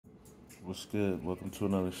What's good? Welcome to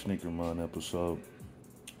another Sneaker Mon episode.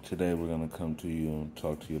 Today we're gonna come to you and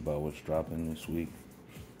talk to you about what's dropping this week.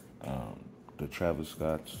 Um, the Travis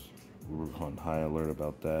Scotts, we're on high alert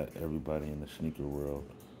about that. Everybody in the sneaker world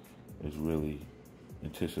is really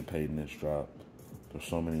anticipating this drop. There's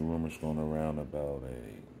so many rumors going around about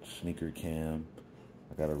a sneaker cam.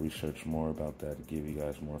 I gotta research more about that to give you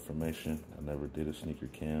guys more information. I never did a sneaker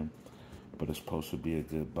cam, but it's supposed to be a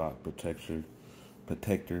good bot protector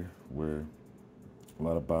where a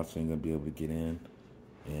lot of bots ain't gonna be able to get in,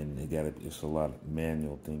 and it's a lot of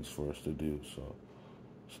manual things for us to do. So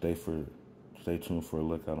stay tuned for a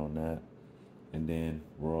lookout on that. And then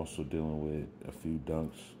we're also dealing with a few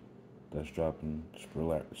dunks that's dropping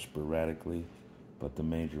sporadically, but the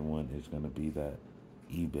major one is gonna be that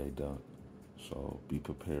eBay dunk. So be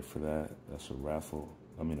prepared for that. That's a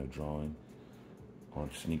drawing on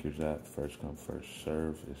Sneakers app. First come, first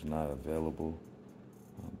serve. It's not available.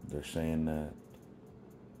 They're saying that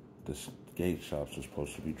the skate shops are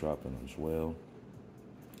supposed to be dropping as well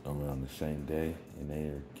around the same day, and they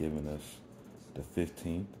are giving us the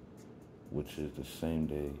 15th, which is the same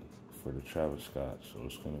day for the Travis Scott. So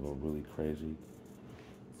it's going to go really crazy.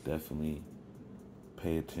 Definitely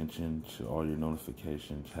pay attention to all your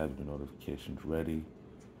notifications. Have your notifications ready.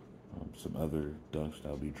 Some other dunks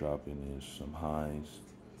that'll be dropping is some highs,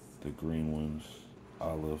 the green ones,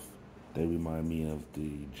 olive. They remind me of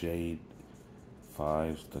the Jade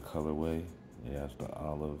 5s, the colorway. It has the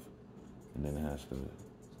olive, and then it has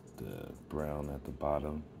the brown at the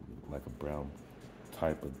bottom, like a brown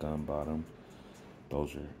type of dun bottom.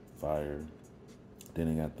 Those are fire.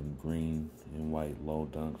 Then they got them green and white low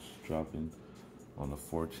dunks dropping on the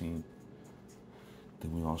 14th.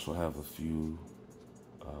 Then we also have a few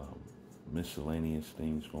miscellaneous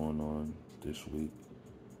things going on this week,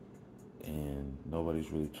 and nobody's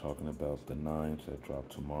really talking about the 9s that drop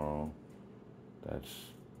tomorrow. That's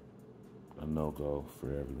a no-go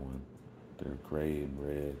for everyone. They're gray and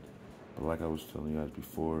red, but like I was telling you guys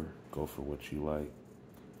before, go for what you like,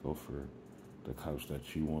 go for the colors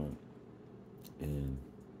that you want, and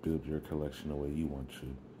build your collection the way you want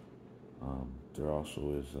to. There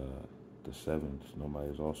also is the 7s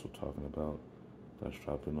nobody's also talking about, that's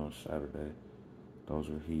dropping on Saturday. Those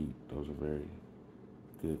are heat. Those are very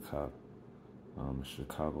good cop. The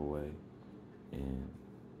Chicago way, and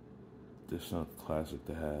this is something classic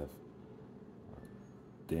to have.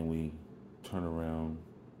 Then we turn around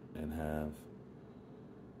and have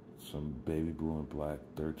some baby blue and black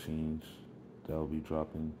 13s that'll be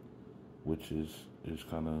dropping, which is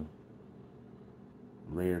kind of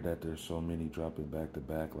rare that there's so many dropping back to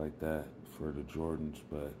back like that for the Jordans,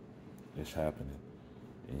 but it's happening,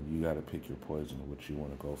 and you got to pick your poison of what you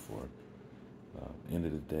want to go for. End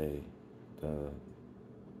of the day, the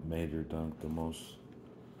major dunk, the most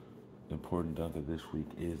important dunk of this week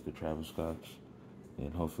is the Travis Scotts,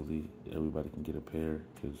 and hopefully everybody can get a pair,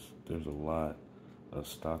 because there's a lot of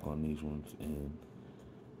stock on these ones, and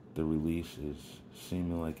the release is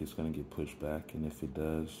seeming like it's going to get pushed back, and if it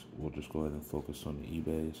does, we'll just go ahead and focus on the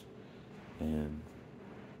eBays and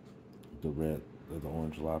the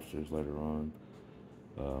orange lobsters later on,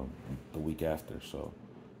 the week after. So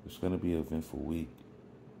it's going to be an eventful week.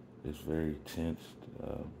 It's very tense.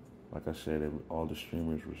 Like I said, all the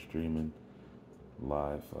streamers were streaming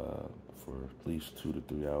live for at least 2 to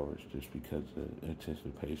 3 hours, just because of the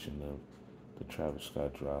anticipation of the Travis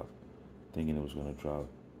Scott drop, thinking it was going to drop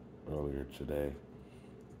earlier today,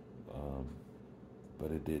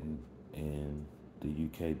 but it didn't. And the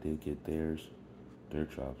UK did get theirs. Their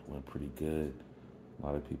drops went pretty good. A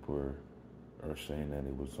lot of people are saying that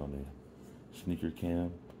it was on a sneaker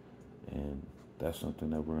cam, and that's something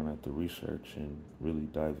that we're going to have to research and really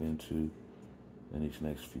dive into in these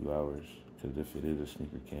next few hours, because if it is a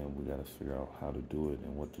sneaker cam, we got to figure out how to do it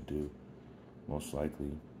and what to do. Most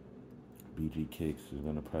likely, BG Kicks is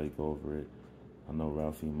going to probably go over it. I know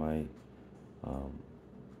Ralphie might.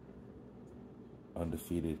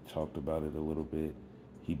 Undefeated talked about it a little bit.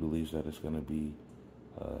 He believes that it's going to be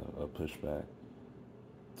a pushback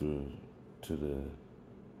to the,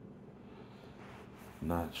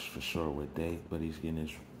 not for sure what date, but he's getting his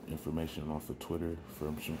information off of Twitter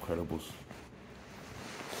from some credible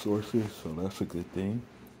sources, so that's a good thing.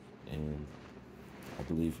 And I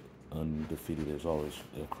believe Undefeated is always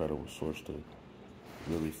a credible source to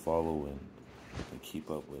really follow and keep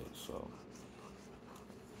up with. So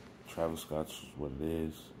Travis Scott's is what it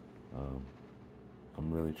is.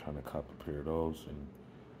 I'm really trying to cop a pair of those, and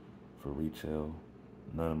for retail,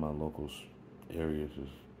 none of my local areas is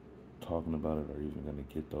talking about it or even going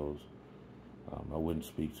to get those. I wouldn't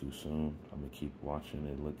speak too soon. I'm going to keep watching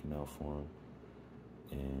and looking out for them.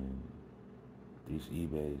 And these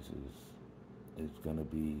eBays is gonna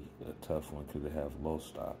be a tough one because they have low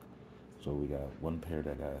stock. So we got one pair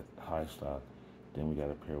that got high stock, then we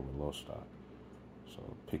got a pair with low stock. So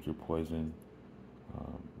pick your poison.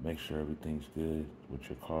 Make sure everything's good with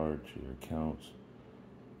your cards, your accounts,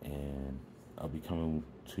 and I'll be coming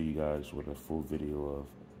to you guys with a full video of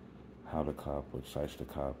how to cop, what sites to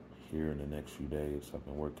cop here in the next few days. I've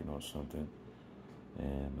been working on something,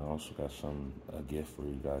 and I also got a gift for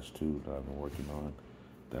you guys too that I've been working on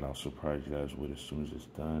that I'll surprise you guys with as soon as it's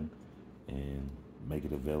done and make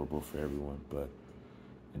it available for everyone. But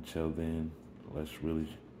until then, let's really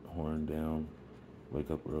horn down, wake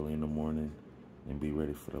up early in the morning, and be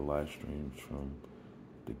ready for the live streams from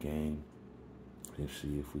the game and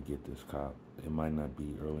see if we get this cop. It might not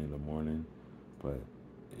be early in the morning, but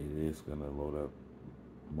it is going to load up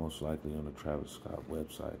most likely on the Travis Scott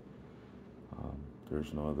website.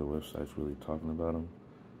 There's no other websites really talking about them,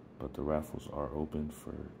 but the raffles are open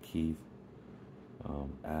for Keith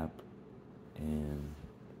app, and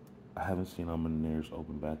I haven't seen Theirs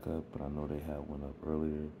open back up, but I know they had one up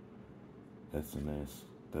earlier. SNS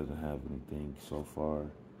doesn't have anything so far.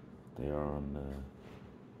 They are on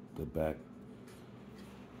the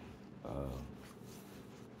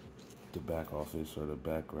back office or the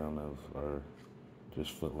background of our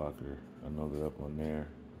just Foot Locker. I know they're up on there,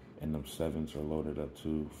 and them 7s are loaded up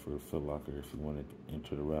too for Foot Locker if you want to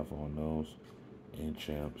enter the raffle on those, and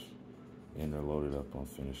Champs, and they're loaded up on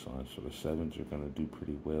Finish Line. So the 7s are gonna do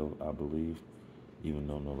pretty well, I believe, even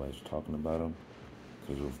though nobody's talking about them,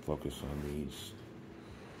 because we're focused on these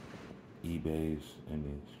eBays and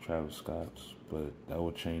these Travis Scotts. But that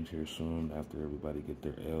will change here soon after everybody get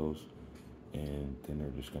their L's, and then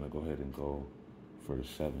they're just gonna go ahead and go for the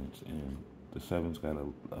 7s. And the 7s got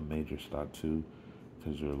a major stock too,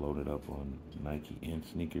 because they're loaded up on Nike and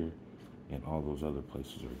Sneaker, and all those other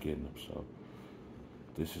places are getting them. So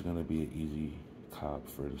this is gonna be an easy cop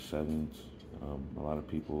for the 7s. A lot of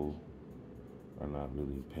people are not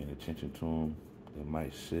really paying attention to them. They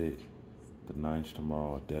might sit. The 9s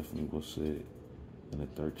tomorrow definitely will sit, and the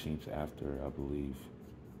 13s after, I believe,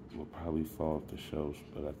 will probably fall off the shelves,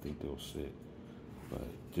 but I think they'll sit. But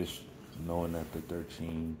just knowing that the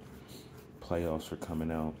 13 playoffs are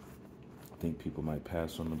coming out, I think people might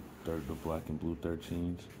pass on the black and blue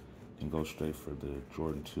 13s and go straight for the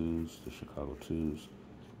Jordan 2s, the Chicago 2s,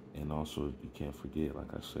 and also you can't forget,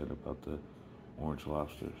 like I said, about the Orange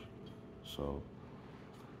Lobsters. So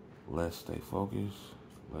let's stay focused.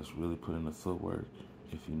 Let's really put in the footwork.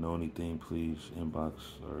 If you know anything, please inbox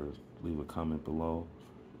or leave a comment below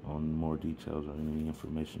on more details or any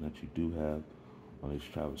information that you do have on these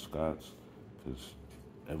Travis Scotts, because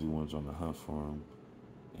everyone's on the hunt for them,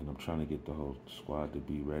 and I'm trying to get the whole squad to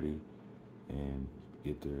be ready and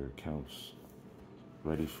get their accounts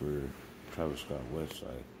ready for Travis Scott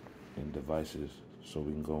website and devices so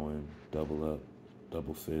we can go in, double up,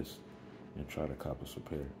 double fist, and try to cop us a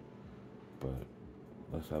pair. But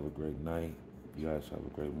let's have a great night. You guys have a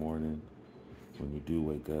great morning. When you do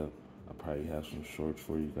wake up, I'll probably have some shorts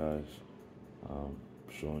for you guys,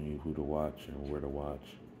 showing you who to watch and where to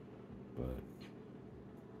watch. But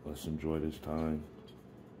let's enjoy this time,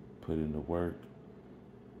 put in the work,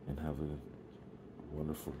 and have a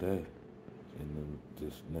wonderful day. And then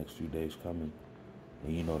this next few days coming,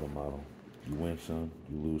 and you know the motto: you win some,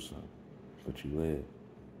 you lose some, but you live.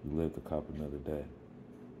 You live to cop another day.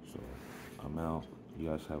 So I'm out. You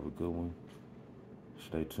guys have a good one.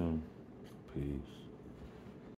 Stay tuned. Peace.